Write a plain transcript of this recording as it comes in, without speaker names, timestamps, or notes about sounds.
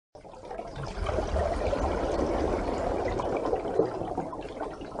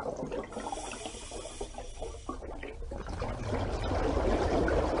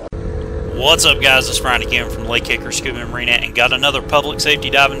What's up, guys? It's Brian again from LakeHickoryScuba and Marina, and got another public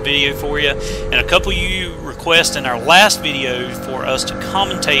safety diving video for you. And a couple of you requested in our last video for us to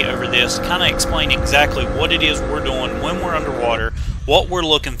commentate over this, kind of explain exactly what it is we're doing when we're underwater, what we're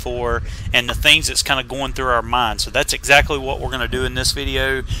looking for, and the things that's kind of going through our mind. So that's exactly what we're going to do in this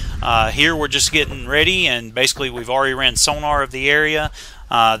video. Here we're just getting ready, and basically we've already ran sonar of the area.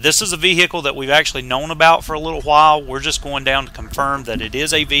 This is a vehicle that we've actually known about for a little while. We're just going down to confirm that it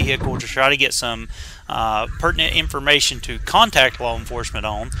is a vehicle to try to get some pertinent information to contact law enforcement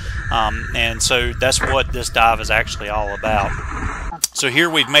on. And so that's what this dive is actually all about. So here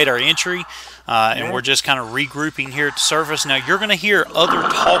we've made our entry. And we're just kind of regrouping here at the surface. Now you're going to hear other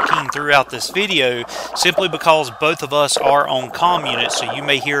talking throughout this video simply because both of us are on comm units, so you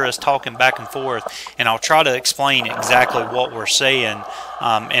may hear us talking back and forth, and I'll try to explain exactly what we're saying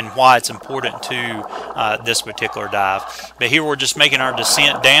and why it's important to this particular dive. But here we're just making our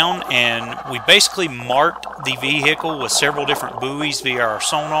descent down, and we basically marked the vehicle with several different buoys via our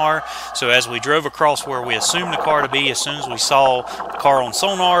sonar. So as we drove across where we assumed the car to be, as soon as we saw the car on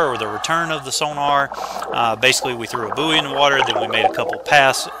sonar or the return of the sonar, basically we threw a buoy in the water, then we made a couple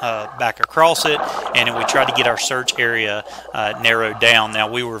pass back across it, and then we tried to get our search area narrowed down.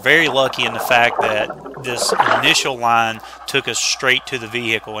 Now we were very lucky in the fact that this initial line took us straight to the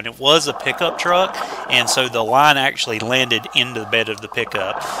vehicle, and it was a pickup truck, and so the line actually landed into the bed of the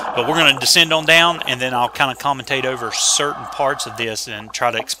pickup. But we're going to descend on down, and then I'll kind of commentate over certain parts of this and try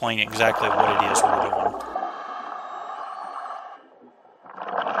to explain exactly what it is we're doing.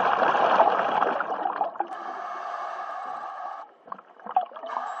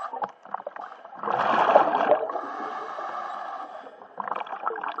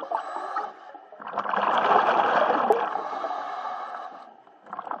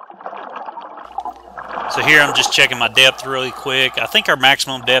 So here I'm just checking my depth really quick. I think our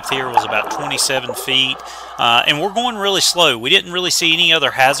maximum depth here was about 27 feet. And we're going really slow. We didn't really see any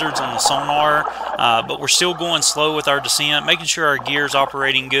other hazards on the sonar, but we're still going slow with our descent, making sure our gear's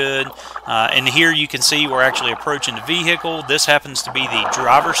operating good. And here you can see we're actually approaching the vehicle. This happens to be the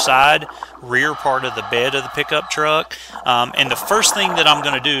driver's side rear part of the bed of the pickup truck. And the first thing that I'm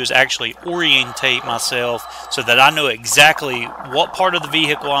going to do is actually orientate myself so that I know exactly what part of the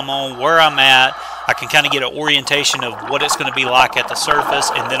vehicle I'm on, where I'm at. I can kind of get an orientation of what it's going to be like at the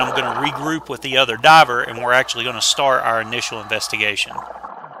surface, and then I'm going to regroup with the other diver, and we're actually going to start our initial investigation.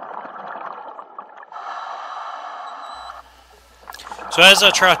 So as I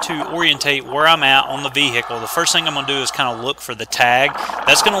try to orientate where I'm at on the vehicle, the first thing I'm going to do is kind of look for the tag.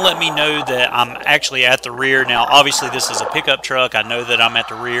 That's going to let me know that I'm actually at the rear. Now obviously this is a pickup truck. I know that I'm at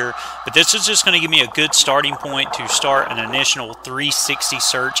the rear, but this is just going to give me a good starting point to start an initial 360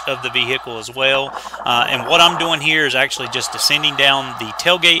 search of the vehicle as well. And what I'm doing here is actually just descending down the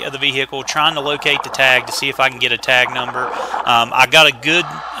tailgate of the vehicle, trying to locate the tag to see if I can get a tag number. I got a good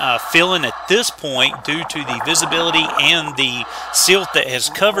feeling at this point, due to the visibility and the silt that has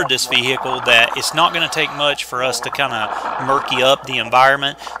covered this vehicle, that it's not going to take much for us to kind of murky up the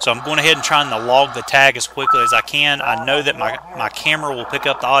environment. So I'm going ahead and trying to log the tag as quickly as I can. I know that my camera will pick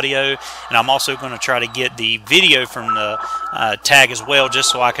up the audio, and I'm also going to try to get the video from the tag as well,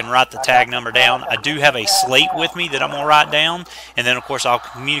 just so I can write the tag number down. I do have a slate with me that I'm going to write down, and then of course I'll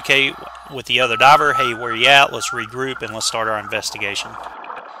communicate with the other diver. Hey, where you at? Let's regroup and let's start our investigation.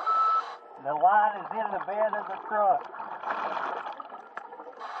 The line is in the bed of the truck.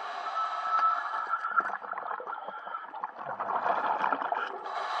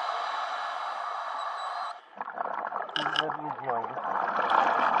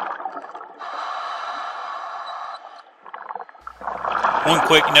 One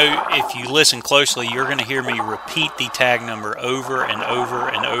quick note, if you listen closely, you're going to hear me repeat the tag number over and over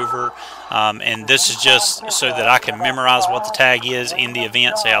and over. And this is just so that I can memorize what the tag is in the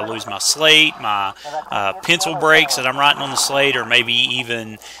event, say I lose my slate, my pencil breaks that I'm writing on the slate, or maybe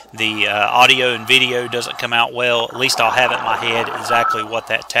even the audio and video doesn't come out well. At least I'll have it in my head exactly what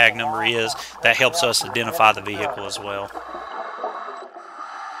that tag number is. That helps us identify the vehicle as well.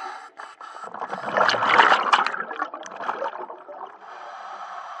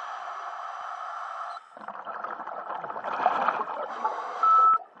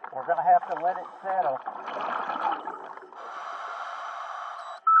 We're going to have to let it settle.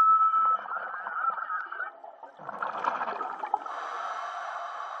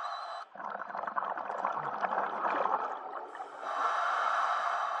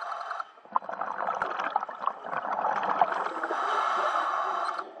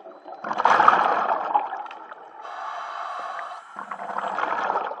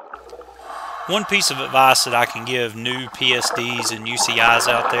 one piece of advice that I can give new PSDs and UCIs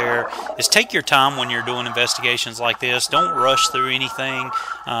out there is take your time when you're doing investigations like this. Don't rush through anything.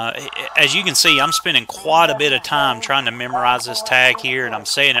 As you can see, I'm spending quite a bit of time trying to memorize this tag here, and I'm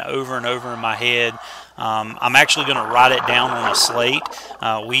saying it over and over in my head. I'm actually going to write it down on a slate.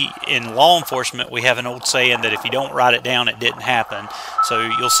 In law enforcement, we have an old saying that if you don't write it down, it didn't happen. So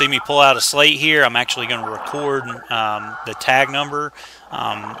you'll see me pull out a slate here. I'm actually going to record the tag number.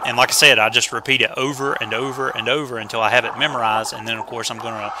 And like I said, I just repeat it over and over and over until I have it memorized. And then, of course, I'm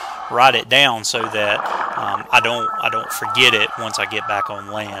going to write it down so that I don't forget it once I get back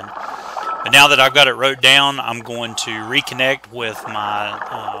on land. But now that I've got it wrote down, I'm going to reconnect with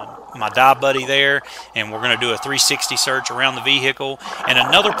my dive buddy there, and we're going to do a 360 search around the vehicle. And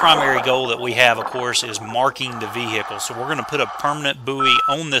another primary goal that we have, of course, is marking the vehicle. So we're going to put a permanent buoy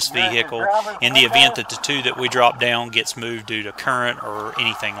on this vehicle in the event that the two that we drop down gets moved due to current or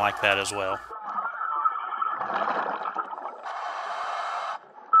anything like that as well.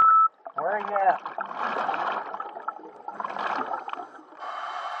 Where are you at?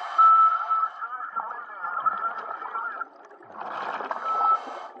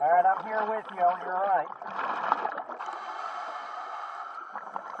 All right, I'm here with you on your right.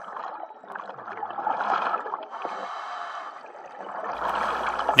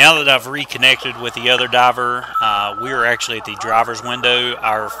 Now that I've reconnected with the other diver, we are actually at the driver's window.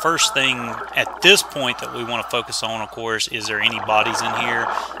 Our first thing at this point that we want to focus on, of course, is there any bodies in here?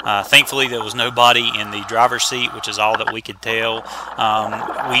 Thankfully, there was no body in the driver's seat, which is all that we could tell.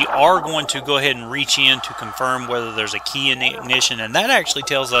 We are going to go ahead and reach in to confirm whether there's a key in the ignition, and that actually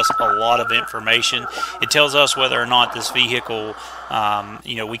tells us a lot of information. It tells us whether or not this vehicle,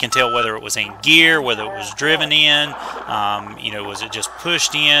 we can tell whether it was in gear, whether it was driven in, was it just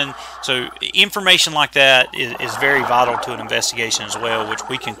pushed in. So information like that is very vital to an investigation as well, which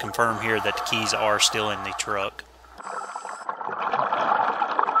we can confirm here that the keys are still in the truck.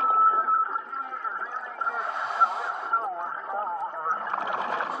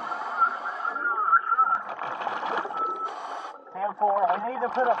 We need to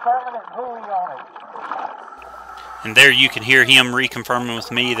put a permanent buoy on it. And there you can hear him reconfirming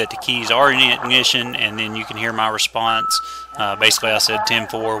with me that the keys are in ignition, and then you can hear my response. Basically, I said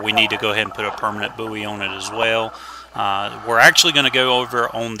 10-4, we need to go ahead and put a permanent buoy on it as well. We're actually going to go over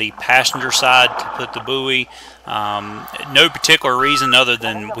on the passenger side to put the buoy. No particular reason other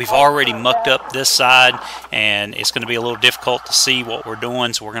than we've already mucked up this side, and it's going to be a little difficult to see what we're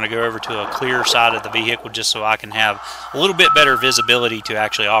doing, so we're going to go over to a clear side of the vehicle just so I can have a little bit better visibility to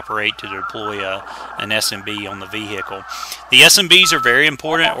actually operate to deploy an SMB on the vehicle. The SMBs are very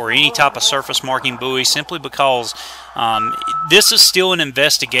important, or any type of surface marking buoy, simply because this is still an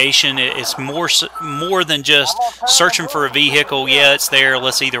investigation. It's more than just searching for a vehicle. Yeah, it's there.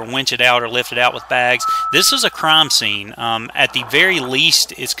 Let's either winch it out or lift it out with bags. This is a crime scene. At the very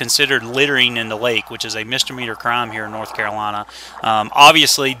least, it's considered littering in the lake, which is a misdemeanor crime here in North Carolina.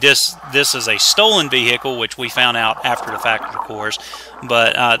 Obviously, this is a stolen vehicle, which we found out after the fact, of course.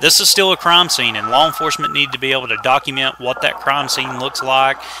 But this is still a crime scene, and law enforcement need to be able to document what that crime scene looks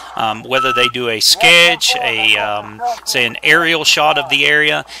like, whether they do a sketch, say an aerial shot of the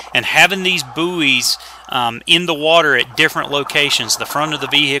area, and having these buoys in the water at different locations, the front of the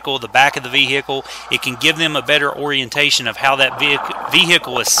vehicle, the back of the vehicle, it can give them a better orientation of how that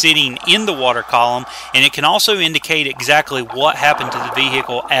vehicle is sitting in the water column, and it can also indicate exactly what happened to the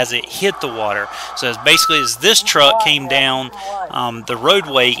vehicle as it hit the water. So as this truck came down the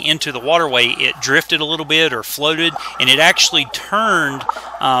roadway into the waterway, it drifted a little bit or floated, and it actually turned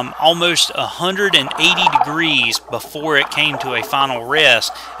almost 180 degrees before it came to a final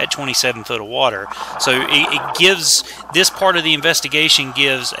rest at 27 foot of water. So it gives, this part of the investigation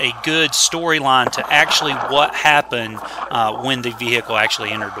gives a good storyline to actually what happened when the vehicle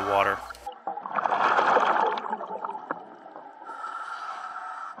actually entered the water.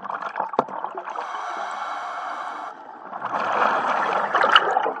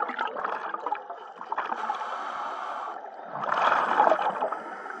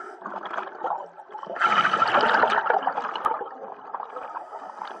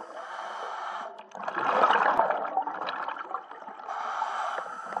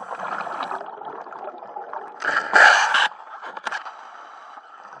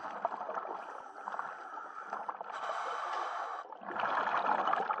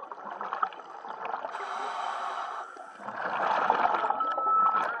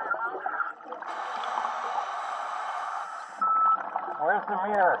 Where's the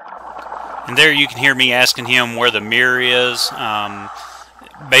mirror? And there you can hear me asking him where the mirror is.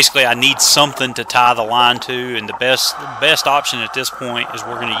 basically I need something to tie the line to, and the best option at this point is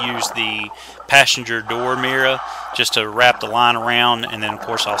we're going to use the passenger door mirror just to wrap the line around, and then of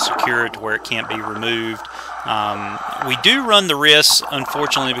course I'll secure it to where it can't be removed. We do run the risk,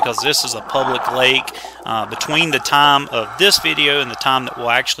 unfortunately, because this is a public lake, between the time of this video and the time that we'll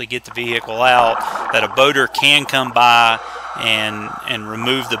actually get the vehicle out, that a boater can come by and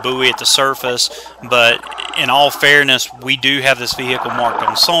remove the buoy at the surface. But in all fairness, we do have this vehicle marked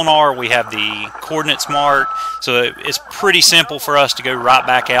on sonar. We have the coordinates marked, so it's pretty simple for us to go right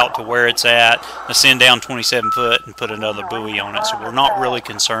back out to where it's at, ascend down 27 foot and put another buoy on it. So we're not really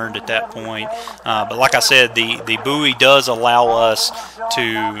concerned at that point. But like I said, the buoy does allow us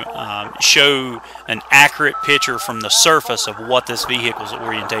to show an accurate picture from the surface of what this vehicle's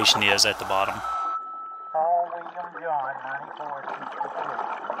orientation is at the bottom.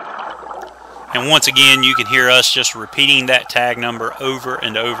 And once again, you can hear us just repeating that tag number over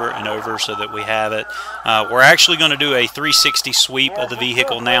and over and over so that we have it. We're actually going to do a 360 sweep of the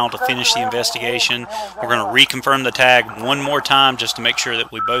vehicle now to finish the investigation. We're going to reconfirm the tag one more time just to make sure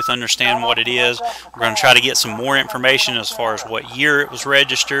that we both understand what it is. We're going to try to get some more information as far as what year it was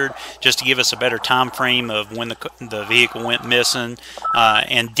registered, just to give us a better time frame of when the vehicle went missing.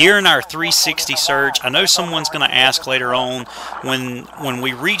 And during our 360 search, I know someone's going to ask later on, when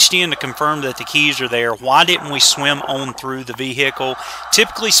we reached in to confirm that the keys are there, why didn't we swim on through the vehicle?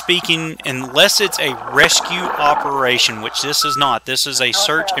 Typically speaking, unless it's a rescue operation, which this is not, this is a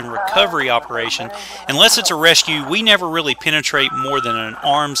search and recovery operation, unless it's a rescue, we never really penetrate more than an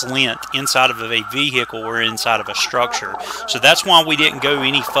arm's length inside of a vehicle or inside of a structure. So that's why we didn't go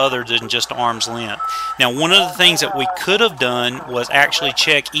any further than just arm's length. Now, one of the things that we could have done was actually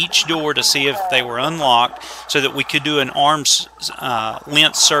check each door to see if they were unlocked so that we could do an arm's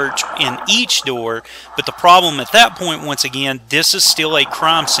length search in each door. But the problem at that point, once again, this is still a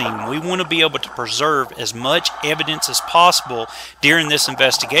crime scene. We want to be able to preserve as much evidence as possible during this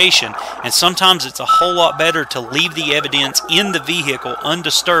investigation, and sometimes it's a whole lot better to leave the evidence in the vehicle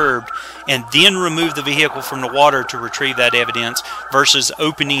undisturbed and then remove the vehicle from the water to retrieve that evidence versus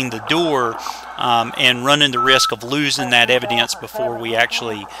opening the door and running the risk of losing that evidence before we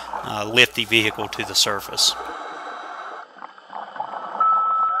actually lift the vehicle to the surface.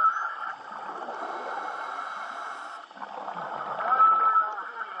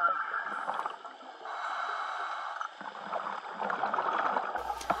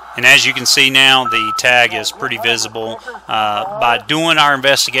 And as you can see now, the tag is pretty visible. By doing our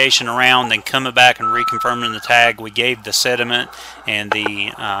investigation around, then coming back and reconfirming the tag, we gave the sediment and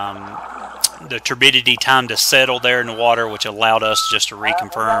the turbidity time to settle there in the water, which allowed us just to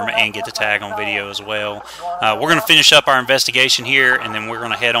reconfirm and get the tag on video as well. We're going to finish up our investigation here, and then we're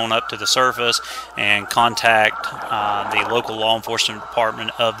going to head on up to the surface and contact the local law enforcement department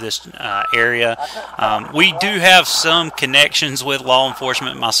of this area. We do have some connections with law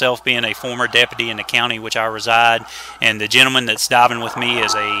enforcement, myself being a former deputy in the county which I reside, and the gentleman that's diving with me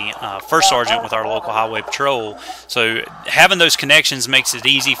is a first sergeant with our local highway patrol. So having those connections makes it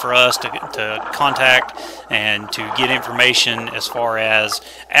easy for us to contact and to get information as far as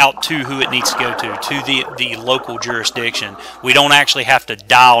out to who it needs to go to the local jurisdiction. We don't actually have to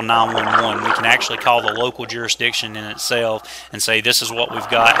dial 911. We can actually call the local jurisdiction in itself and say, this is what we've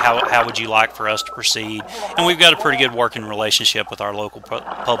got, how would you like for us to proceed? And we've got a pretty good working relationship with our local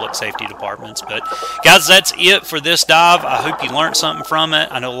public safety departments. But guys, that's it for this dive. I hope you learned something from it.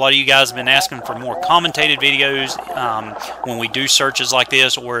 I know a lot of you guys have been asking for more commentated videos when we do searches like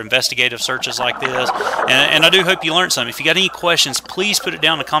this or investigative searches like this, and I do hope you learned something. If you got any questions, please put it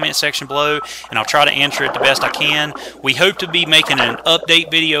down in the comment section below, and I'll try to answer it the best I can. We hope to be making an update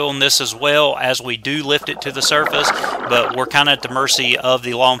video on this as well as we do lift it to the surface, but we're kind of at the mercy of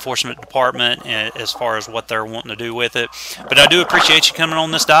the law enforcement department as far as what they're wanting to do with it. But I do appreciate you coming on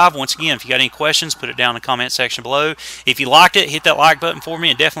this dive. Once again, if you got any questions, put it down in the comment section below. If you liked it, hit that like button for me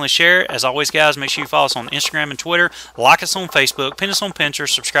and definitely share it. As always, guys, make sure you follow us on Instagram and Twitter, like us on Facebook, pin us on Pinterest,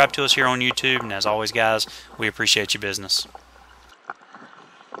 subscribe to us here on YouTube. And as always, guys, we appreciate your business.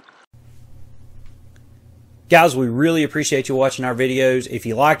 Guys, we really appreciate you watching our videos. If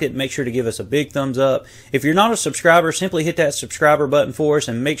you liked it, make sure to give us a big thumbs up. If you're not a subscriber, simply hit that subscriber button for us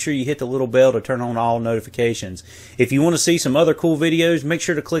and make sure you hit the little bell to turn on all notifications. If you want to see some other cool videos, make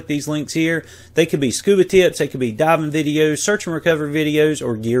sure to click these links here. They could be scuba tips, they could be diving videos, search and recovery videos,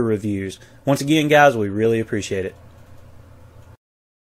 or gear reviews. Once again, guys, we really appreciate it.